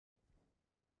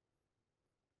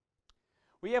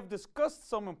We have discussed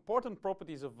some important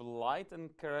properties of light and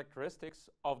characteristics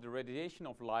of the radiation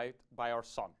of light by our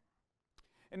sun.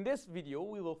 In this video,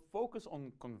 we will focus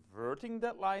on converting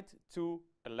that light to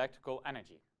electrical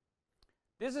energy.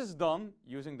 This is done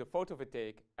using the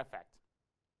photovoltaic effect.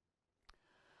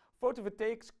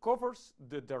 Photovoltaics covers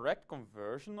the direct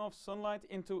conversion of sunlight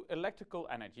into electrical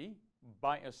energy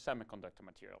by a semiconductor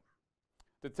material.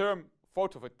 The term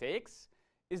photovoltaics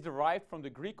is derived from the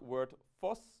Greek word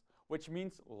phos, which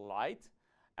means light,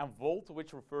 and volt,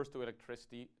 which refers to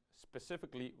electricity,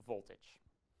 specifically voltage.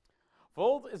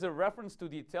 Volt is a reference to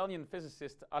the Italian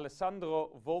physicist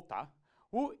Alessandro Volta,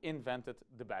 who invented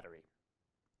the battery.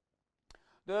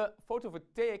 The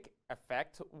photovoltaic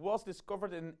effect was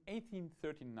discovered in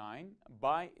 1839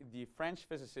 by the French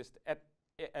physicist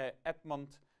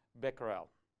Edmond Becquerel.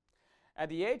 At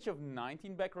the age of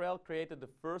 19, Becquerel created the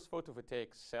first photovoltaic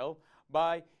cell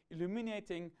by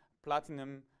illuminating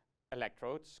platinum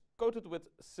electrodes coated with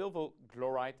silver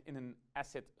chloride in an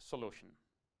acid solution.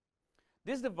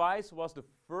 This device was the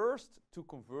first to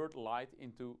convert light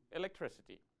into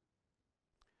electricity.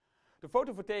 The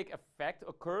photovoltaic effect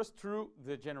occurs through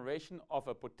the generation of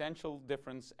a potential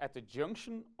difference at the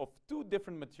junction of two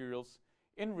different materials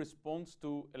in response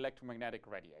to electromagnetic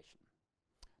radiation.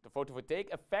 The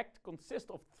photovoltaic effect consists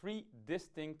of three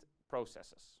distinct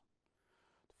processes.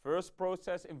 The first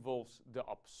process involves the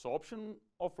absorption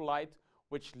of light,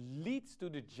 which leads to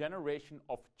the generation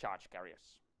of charge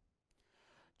carriers.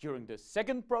 During the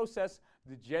second process,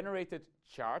 the generated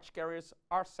charge carriers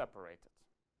are separated.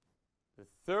 The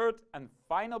third and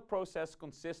final process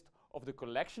consists of the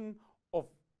collection of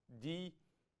the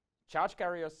charge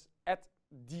carriers at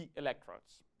the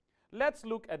electrodes. Let's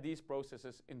look at these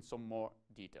processes in some more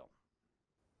detail.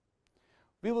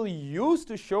 We will use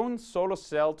the shown solar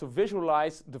cell to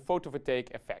visualize the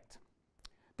photovoltaic effect.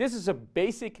 This is a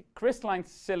basic crystalline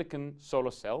silicon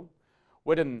solar cell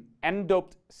with an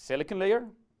N-doped silicon layer,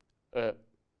 a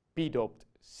P-doped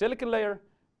silicon layer,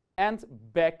 and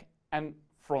back and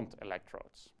front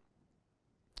electrodes.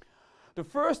 The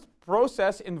first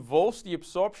process involves the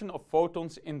absorption of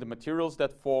photons in the materials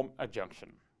that form a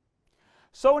junction.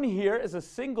 Shown here is a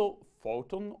single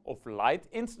photon of light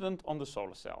incident on the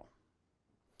solar cell.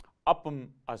 Upon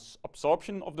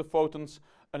absorption of the photons,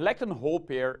 an electron hole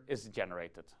pair is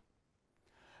generated.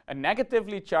 A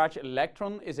negatively charged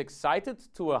electron is excited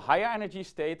to a higher energy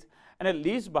state and it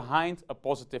leaves behind a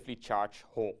positively charged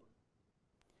hole.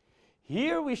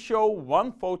 Here we show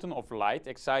one photon of light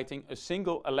exciting a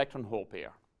single electron hole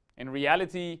pair. In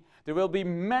reality, there will be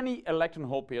many electron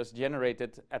hole pairs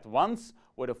generated at once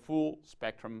with a full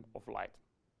spectrum of light.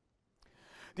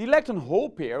 The electron hole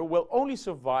pair will only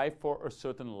survive for a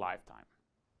certain lifetime.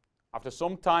 After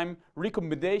some time,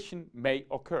 recombination may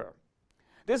occur.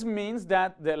 This means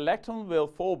that the electron will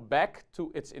fall back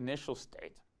to its initial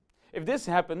state. If this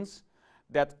happens,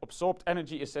 that absorbed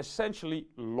energy is essentially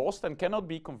lost and cannot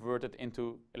be converted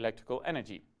into electrical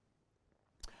energy.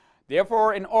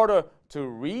 Therefore, in order to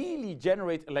really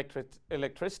generate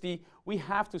electricity, we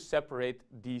have to separate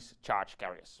these charge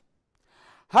carriers.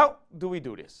 How do we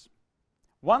do this?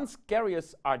 Once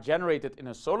carriers are generated in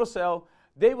a solar cell,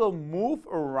 they will move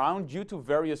around due to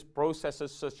various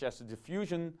processes such as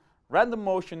diffusion, random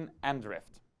motion, and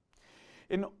drift.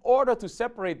 In order to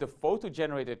separate the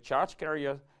photo-generated charge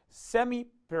carrier,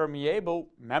 semi-permeable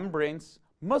membranes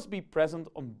must be present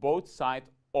on both sides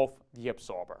of the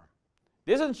absorber.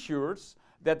 This ensures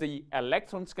that the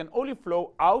electrons can only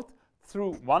flow out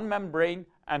through one membrane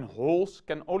and holes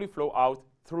can only flow out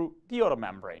through the other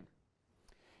membrane.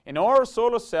 In our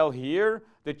solar cell here,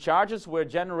 the charges were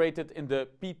generated in the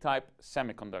p-type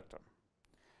semiconductor.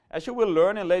 As you will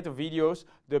learn in later videos,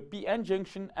 the p-n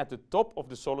junction at the top of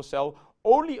the solar cell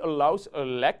only allows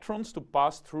electrons to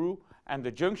pass through, and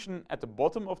the junction at the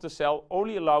bottom of the cell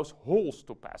only allows holes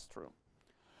to pass through.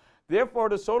 Therefore,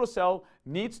 the solar cell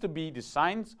needs to be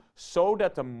designed so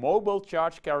that the mobile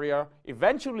charge carrier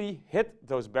eventually hit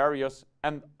those barriers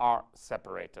and are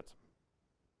separated.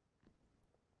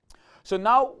 So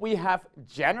now we have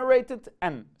generated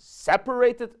and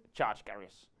separated charge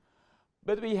carriers.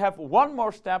 But we have one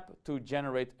more step to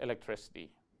generate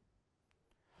electricity.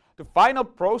 The final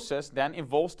process then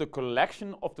involves the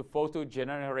collection of the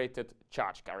photo-generated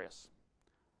charge carriers.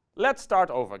 Let's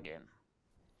start over again.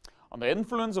 Under the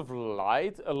influence of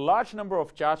light, a large number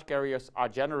of charge carriers are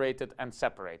generated and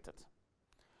separated.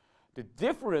 The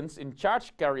difference in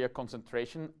charge carrier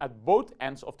concentration at both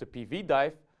ends of the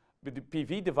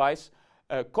PV device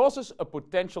causes a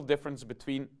potential difference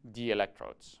between the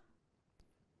electrodes.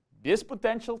 This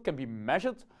potential can be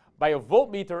measured by a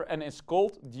voltmeter and is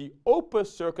called the open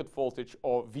circuit voltage,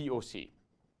 or VOC.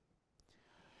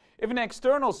 If an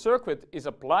external circuit is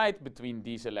applied between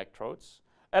these electrodes,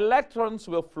 electrons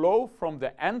will flow from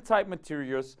the N-type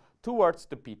materials towards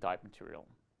the P-type material.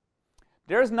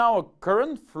 There is now a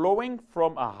current flowing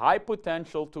from a high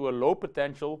potential to a low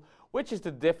potential, which is the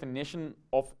definition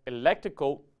of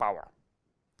electrical power.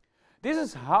 This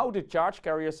is how the charge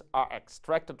carriers are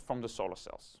extracted from the solar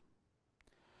cells.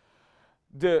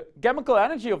 The chemical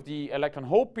energy of the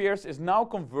electron-hole pairs is now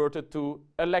converted to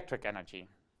electric energy.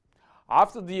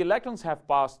 After the electrons have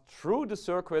passed through the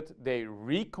circuit, they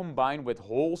recombine with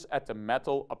holes at the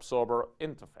metal absorber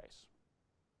interface.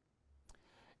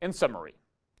 In summary,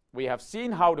 we have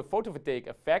seen how the photovoltaic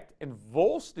effect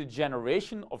involves the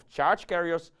generation of charge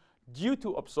carriers due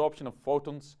to absorption of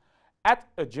photons at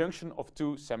a junction of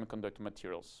two semiconductor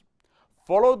materials,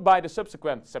 followed by the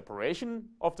subsequent separation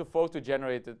of the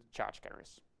photo-generated charge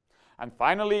carriers. And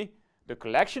finally, the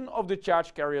collection of the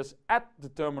charge carriers at the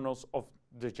terminals of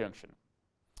the junction.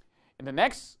 In the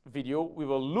next video, we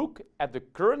will look at the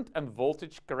current and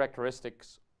voltage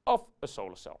characteristics of a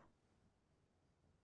solar cell.